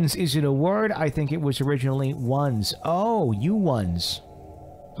know uns isn't a word. I think it was originally ones. Oh, you ones.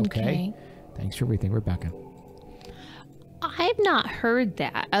 Okay. Thanks for everything, Rebecca. I've not heard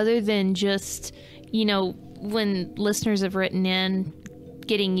that, other than just, when listeners have written in,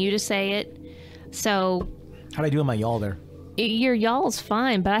 getting you to say it. So... How'd I do in my y'all there? Your y'all's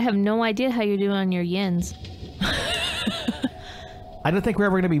fine, but I have no idea how you're doing on your yins. I don't think we're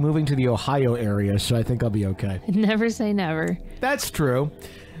ever going to be moving to the Ohio area, so I think I'll be okay. Never say never. That's true.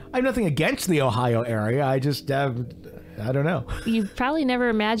 I have nothing against the Ohio area. I just have... I don't know. You probably never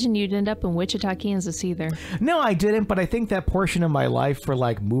imagined you'd end up in Wichita, Kansas either. No, I didn't, but I think that portion of my life for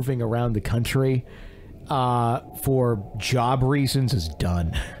like moving around the country for job reasons is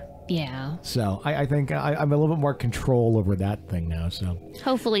done. Yeah. So I think I'm a little bit more control over that thing now. So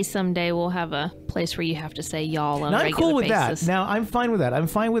hopefully someday we'll have a place where you have to say y'all on a regular basis. I'm cool with that. Now, I'm fine with that. I'm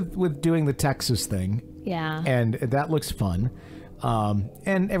fine with doing the Texas thing. Yeah. And that looks fun.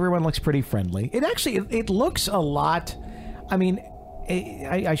 And everyone looks pretty friendly. It looks a lot... I mean,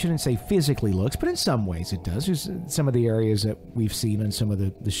 I shouldn't say physically looks, but in some ways it does. There's some of the areas that we've seen on some of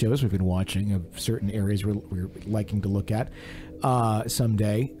the shows we've been watching of certain areas we're liking to look at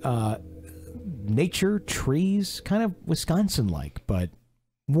someday. Nature, trees, kind of Wisconsin-like, but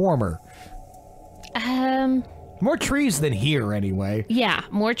warmer. More trees than here, anyway. Yeah,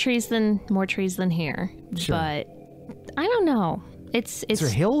 more trees than here. Sure. But I don't know. It's Is there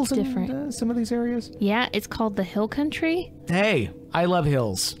hills different in some of these areas? Yeah, it's called the Hill Country. Hey, I love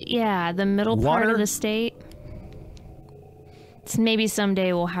hills. Yeah, the middle part of the state. So maybe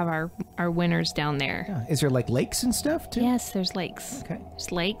someday we'll have our winters down there. Yeah. Is there like lakes and stuff too? Yes, there's lakes. Okay.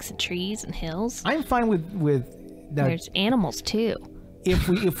 There's lakes and trees and hills. I'm fine with there's animals too.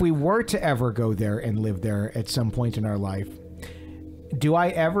 If we were to ever go there and live there at some point in our life,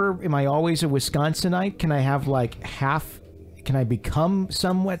 am I always a Wisconsinite? Can I have like half? Can I become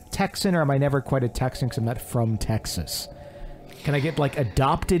somewhat Texan, or am I never quite a Texan because I'm not from Texas? Can I get, like,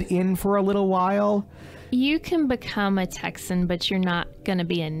 adopted in for a little while? You can become a Texan, but you're not going to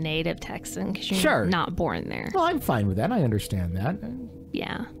be a native Texan because you're not born there. Well, I'm fine with that. I understand that.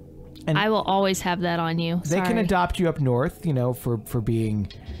 Yeah. And I will always have that on you. They can adopt you up north, for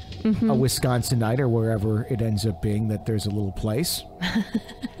being a Wisconsinite or wherever it ends up being that there's a little place.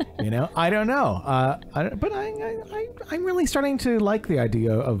 I don't know. But I'm really starting to like the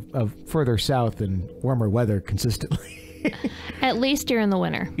idea of further south and warmer weather consistently. At least during the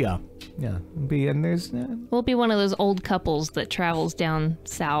winter. Yeah. We'll be one of those old couples that travels down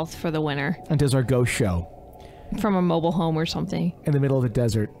south for the winter. And does our ghost show. From a mobile home or something. In the middle of the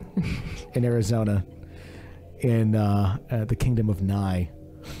desert in Arizona in the Kingdom of Nye.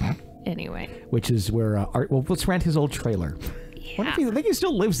 Anyway. Which is where let's rent his old trailer. Yeah. I think he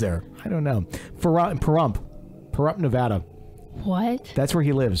still lives there. I don't know. Pahrump, Nevada. What? That's where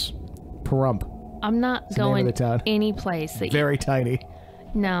he lives. Pahrump. I'm not going any place. Very tiny.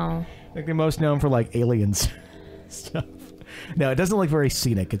 No. I think they're most known for like aliens stuff. No, it doesn't look very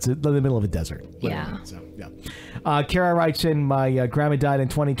scenic. It's in the middle of a desert. Yeah. So, yeah. Kara writes in, my grandma died in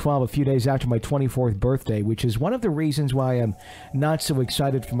 2012, a few days after my 24th birthday, which is one of the reasons why I'm not so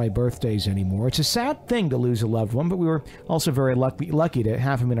excited for my birthdays anymore. It's a sad thing to lose a loved one, but we were also very lucky to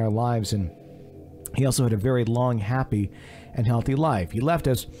have him in our lives, and he also had a very long, happy, and healthy life. He left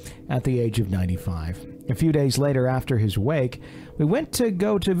us at the age of 95. A few days later, after his wake, we went to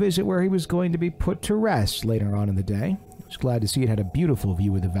go to visit where he was going to be put to rest later on in the day. I was glad to see it had a beautiful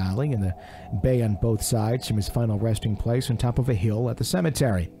view of the valley and the bay on both sides from his final resting place on top of a hill at the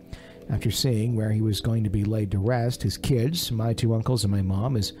cemetery. After seeing where he was going to be laid to rest, his kids, my two uncles and my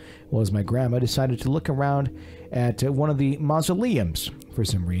mom, as well as my grandma, decided to look around at one of the mausoleums for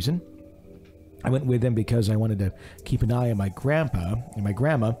some reason. I went with them because I wanted to keep an eye on my grandpa and my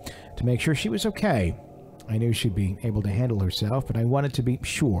grandma to make sure she was okay. I knew she'd be able to handle herself, but I wanted to be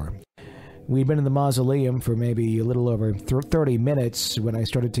sure. We'd been in the mausoleum for maybe a little over 30 minutes when I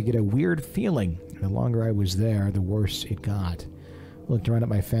started to get a weird feeling. The longer I was there, the worse it got. I looked around at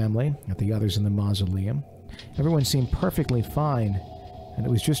my family, at the others in the mausoleum. Everyone seemed perfectly fine, and it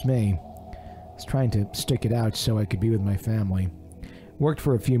was just me. I was trying to stick it out so I could be with my family. Worked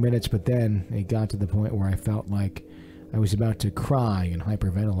for a few minutes, but then it got to the point where I felt like I was about to cry and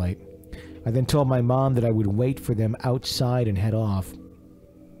hyperventilate. I then told my mom that I would wait for them outside and head off.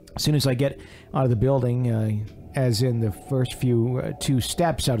 As soon as I get out of the building, as in the first few 2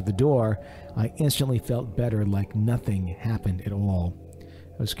 steps out of the door, I instantly felt better, like nothing happened at all.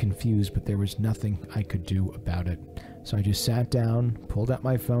 I was confused, but there was nothing I could do about it. So I just sat down, pulled out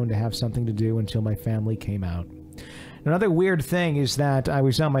my phone to have something to do until my family came out. Another weird thing is that I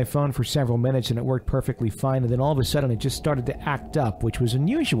was on my phone for several minutes and it worked perfectly fine, and then all of a sudden it just started to act up, which was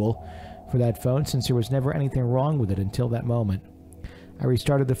unusual for that phone since there was never anything wrong with it until that moment. I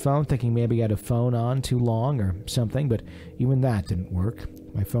restarted the phone thinking maybe I had a phone on too long or something, but even that didn't work.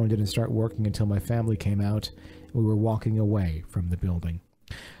 My phone didn't start working until my family came out and we were walking away from the building.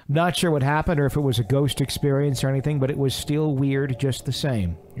 Not sure what happened or if it was a ghost experience or anything, but it was still weird just the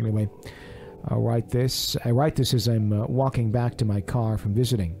same. Anyway, I write this as I'm walking back to my car from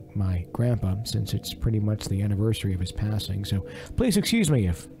visiting my grandpa, since it's pretty much the anniversary of his passing. So please excuse me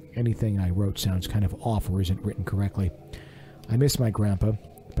if anything I wrote sounds kind of off or isn't written correctly. I miss my grandpa,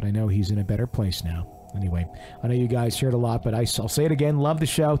 but I know he's in a better place now. Anyway, I know you guys shared a lot, but I'll say it again. Love the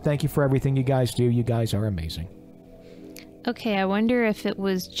show. Thank you for everything you guys do. You guys are amazing. Okay, I wonder if it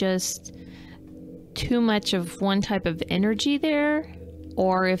was just too much of one type of energy there,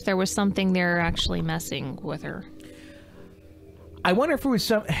 or if there was something there actually messing with her. I wonder if it was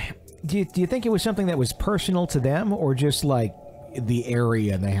some... Do you think it was something that was personal to them, or just like the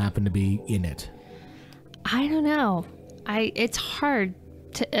area and they happened to be in it? I don't know. It's hard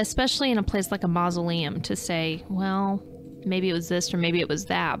to, especially in a place like a mausoleum, to say, well, maybe it was this or maybe it was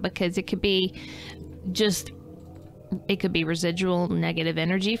that, because it could be residual negative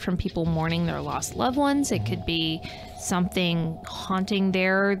energy from people mourning their lost loved ones. It could be something haunting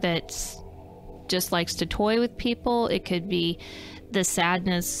there that just likes to toy with people. It could be the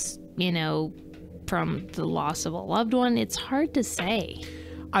sadness, from the loss of a loved one. It's hard to say.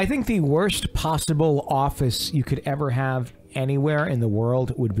 I think the worst possible office you could ever have anywhere in the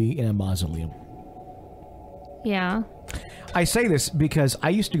world would be in a mausoleum. Yeah. I say this because I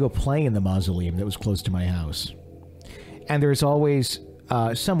used to go play in the mausoleum that was close to my house. And there's always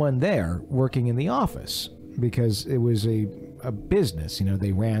someone there working in the office because it was a business.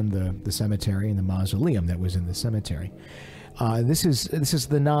 They ran the cemetery and the mausoleum that was in the cemetery. This is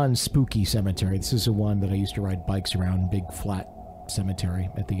the non-spooky cemetery. This is the one that I used to ride bikes around, big flat cemetery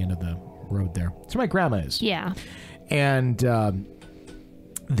at the end of the road there. That's where my grandma is. Yeah. And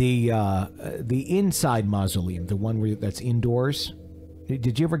the inside mausoleum, the one that's indoors.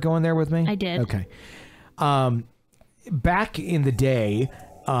 Did you ever go in there with me? I did. Okay. Back in the day,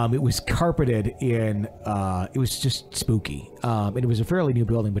 it was carpeted in, it was just spooky. It was a fairly new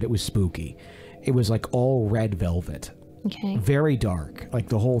building, but it was spooky. It was like all red velvet. Okay. Very dark, like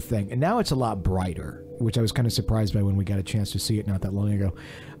the whole thing. And now it's a lot brighter, which I was kind of surprised by when we got a chance to see it not that long ago.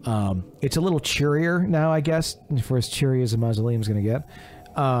 It's a little cheerier now, I guess, for as cheery as a mausoleum's going to get.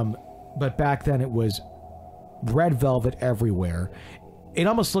 But back then it was red velvet everywhere. It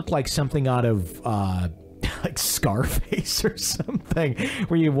almost looked like something out of like Scarface or something,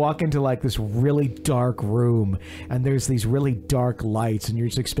 where you walk into like this really dark room and there's these really dark lights and you're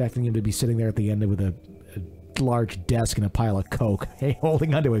just expecting him to be sitting there at the end with a large desk and a pile of coke, hey,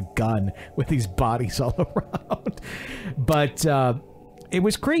 holding onto a gun with these bodies all around. But it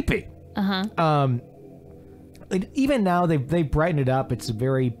was creepy. Even now they've brightened it up. It's a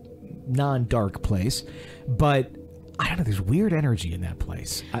very non-dark place, but I don't know, there's weird energy in that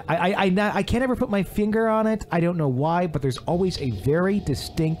place. I can't ever put my finger on it. I don't know why, but there's always a very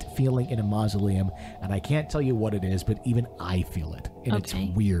distinct feeling in a mausoleum, and I can't tell you what it is, but even I feel it, and it's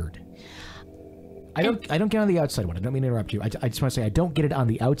weird. I don't get on the outside one. I don't mean to interrupt you. I just want to say I don't get it on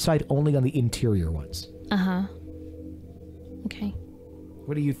the outside, only on the interior ones. Okay.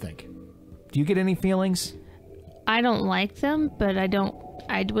 What do you think? Do you get any feelings? I don't like them, but I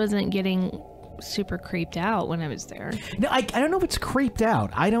wasn't getting super creeped out when I was there. No, I don't know if it's creeped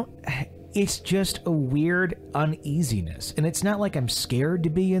out. It's just a weird uneasiness. And it's not like I'm scared to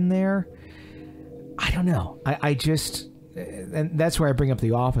be in there. I don't know. I just... And that's where I bring up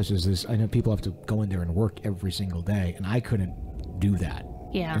the office is this. I know people have to go in there and work every single day, and I couldn't do that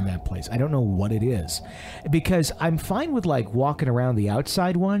in that place. I don't know what it is. Because I'm fine with like walking around the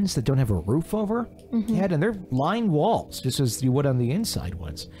outside ones that don't have a roof over head, and they're lined walls, just as you would on the inside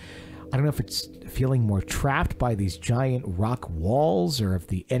ones. I don't know if it's feeling more trapped by these giant rock walls, or if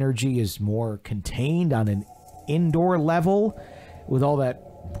the energy is more contained on an indoor level with all that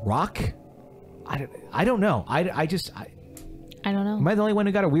rock. I don't know. I don't know. Am I the only one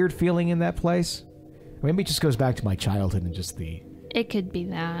who got a weird feeling in that place? Maybe it just goes back to my childhood and just the... It could be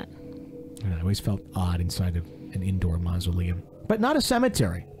that. I always felt odd inside of an indoor mausoleum. But not a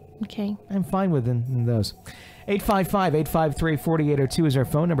cemetery. Okay. I'm fine with those. 855-853-4802 is our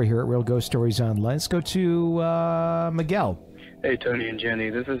phone number here at Real Ghost Stories Online. Let's go to Miguel. Hey, Tony and Jenny.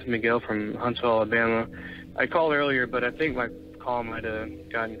 This is Miguel from Huntsville, Alabama. I called earlier, but I think my call might have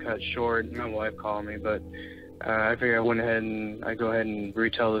gotten cut short. My wife called me, but I figured I'd go ahead and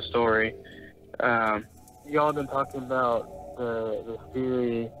retell the story. Y'all have been talking about the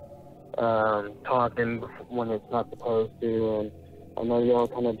theory talking when it's not supposed to, and I know y'all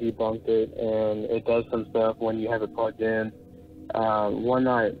kind of debunked it, and it does some stuff when you have it plugged in. One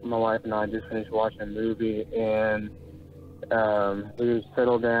night, my wife and I just finished watching a movie, and we just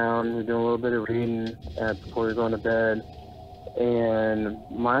settled down. We were doing a little bit of reading before we were going to bed, and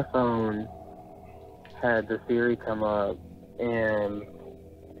my phone had the Siri come up, and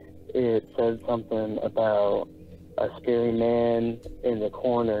it said something about a scary man in the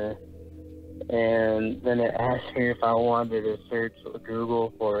corner, and then it asked me if I wanted to search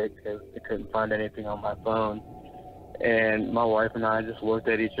Google for it because it couldn't find anything on my phone. And my wife and I just looked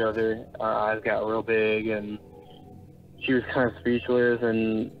at each other. Our eyes got real big, and she was kind of speechless,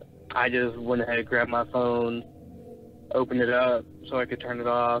 and I just went ahead and grabbed my phone, opened it up so I could turn it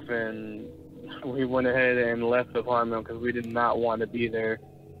off, and we went ahead and left the apartment because we did not want to be there,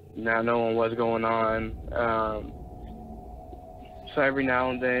 not knowing what's going on. So every now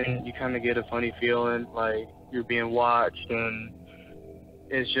and then you kind of get a funny feeling like you're being watched, and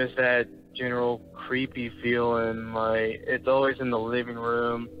it's just that general creepy feeling. Like, it's always in the living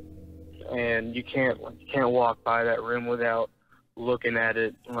room, and you can't walk by that room without looking at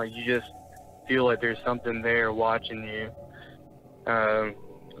it. Like, you just feel like there's something there watching you.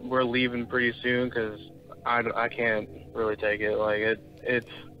 We're leaving pretty soon because I can't really take it. Like,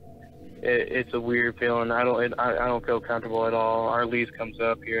 it's a weird feeling. I don't feel comfortable at all. Our lease comes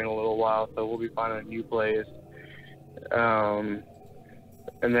up here in a little while, so we'll be finding a new place.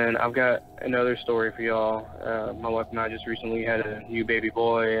 And then I've got another story for y'all. My wife and I just recently had a new baby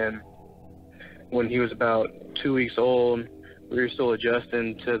boy, and when he was about 2 weeks old, we were still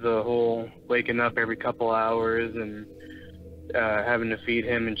adjusting to the whole waking up every couple hours and having to feed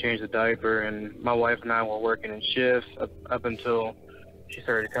him and change the diaper. And my wife and I were working in shifts up until she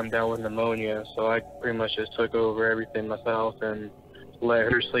started to come down with pneumonia. So I pretty much just took over everything myself and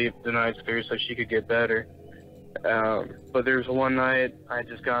let her sleep the nights through so she could get better. But there was one night I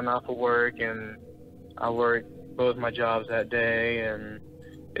just gotten off of work, and I worked both my jobs that day, and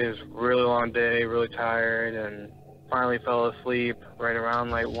it was a really long day, really tired, and finally fell asleep right around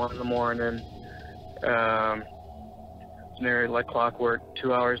like 1 in the morning. Near like clockwork,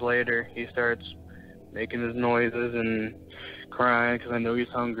 2 hours later, he starts making his noises and crying because I know he's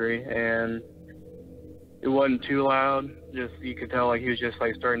hungry, and it wasn't too loud. Just, you could tell like he was just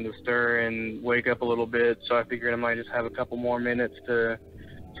like starting to stir and wake up a little bit. So I figured I might just have a couple more minutes to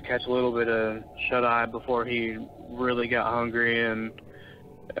catch a little bit of shut eye before he really got hungry. And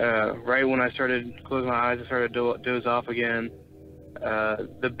right when I started closing my eyes, I started to doze off again.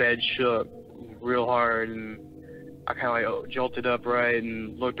 The bed shook real hard, and I kind of like jolted upright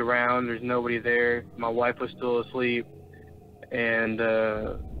and looked around. There's nobody there. My wife was still asleep, and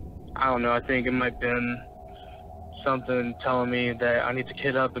I don't know. I think it might have been something telling me that I need to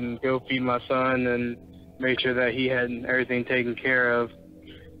get up and go feed my son and make sure that he had everything taken care of.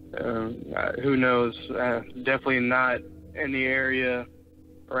 Who knows? Definitely not in the area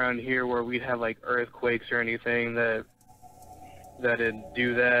around here where we'd have like earthquakes or anything that'd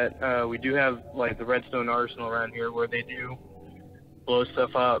do that. We do have like the Redstone Arsenal around here where they do blow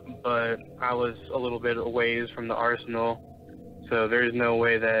stuff up, but I was a little bit a ways from the arsenal, so there's no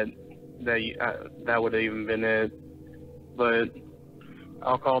way that would have even been it. But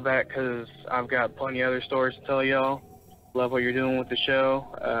I'll call back because I've got plenty of other stories to tell y'all. Love what you're doing with the show.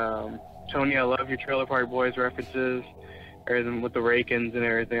 Tony, I love your Trailer Park Boys references, everything with the Rakins and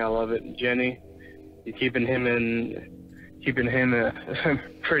everything. I love it. Jenny, you're keeping him at a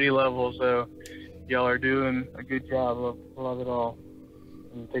pretty level, so y'all are doing a good job. Love it all.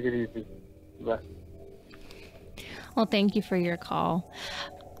 And take it easy. Bye. Well, thank you for your call.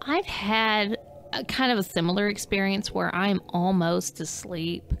 I've had kind of a similar experience where I'm almost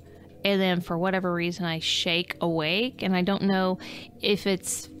asleep, and then for whatever reason I shake awake, and I don't know if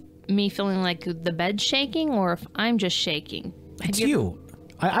it's me feeling like the bed's shaking or if I'm just shaking. It's you.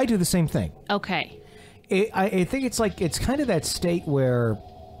 I do the same thing. Okay. I think it's like, it's kind of that state where,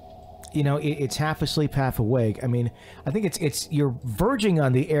 you know, it's half asleep, half awake. I mean, I think it's you're verging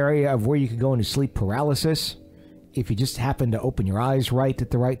on the area of where you could go into sleep paralysis if you just happen to open your eyes right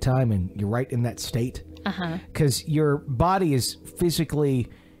at the right time and you're right in that state. Because your body is physically,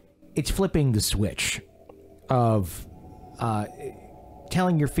 it's flipping the switch of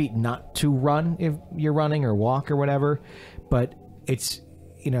telling your feet not to run if you're running or walk or whatever, but it's,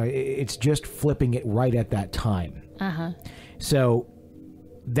 you know, it's just flipping it right at that time. So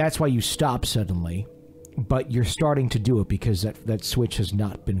that's why you stop suddenly, but you're starting to do it because that switch has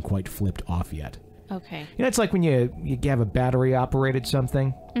not been quite flipped off yet. Okay. You know, it's like when you have a battery-operated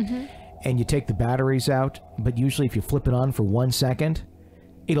something, and you take the batteries out, but usually if you flip it on for 1 second,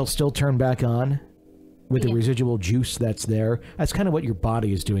 it'll still turn back on with the residual juice that's there. That's kind of what your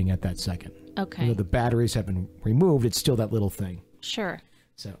body is doing at that second. Okay. You know, the batteries have been removed. It's still that little thing. Sure.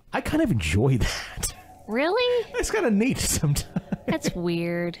 So I kind of enjoy that. Really? It's kind of neat sometimes. That's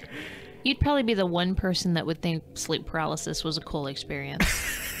weird. You'd probably be the one person that would think sleep paralysis was a cool experience.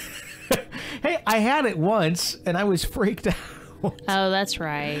 Hey, I had it once, and I was freaked out. Oh, that's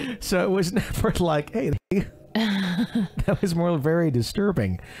right. So it was never like, hey, that was more very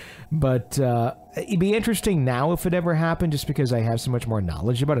disturbing. But it'd be interesting now if it ever happened, just because I have so much more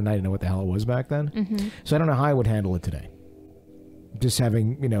knowledge about it, and I didn't know what the hell it was back then. Mm-hmm. So I don't know how I would handle it today. Just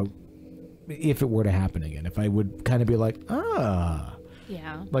having, if it were to happen again, if I would kind of be like,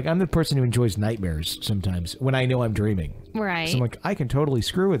 yeah. Like, I'm the person who enjoys nightmares sometimes when I know I'm dreaming. Right. So I'm like, I can totally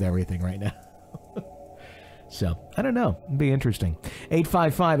screw with everything right now. So, I don't know. It'd be interesting.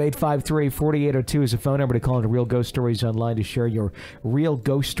 855-853-4802 is a phone number to call into Real Ghost Stories Online to share your real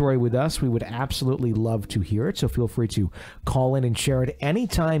ghost story with us. We would absolutely love to hear it, so feel free to call in and share it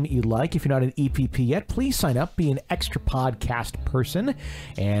anytime you like. If you're not an EPP yet, please sign up, be an extra podcast person,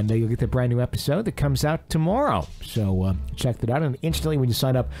 and you'll get the brand new episode that comes out tomorrow. So, check that out, and instantly when you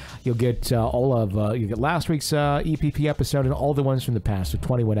sign up, you'll get you get last week's EPP episode and all the ones from the past. So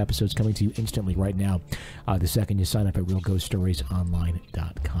 21 episodes coming to you instantly right now. The second you sign up at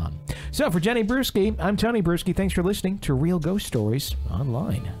realghoststoriesonline.com. So for Jenny Brewski, I'm Tony Brewski. Thanks for listening to Real Ghost Stories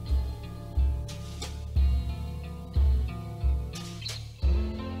Online.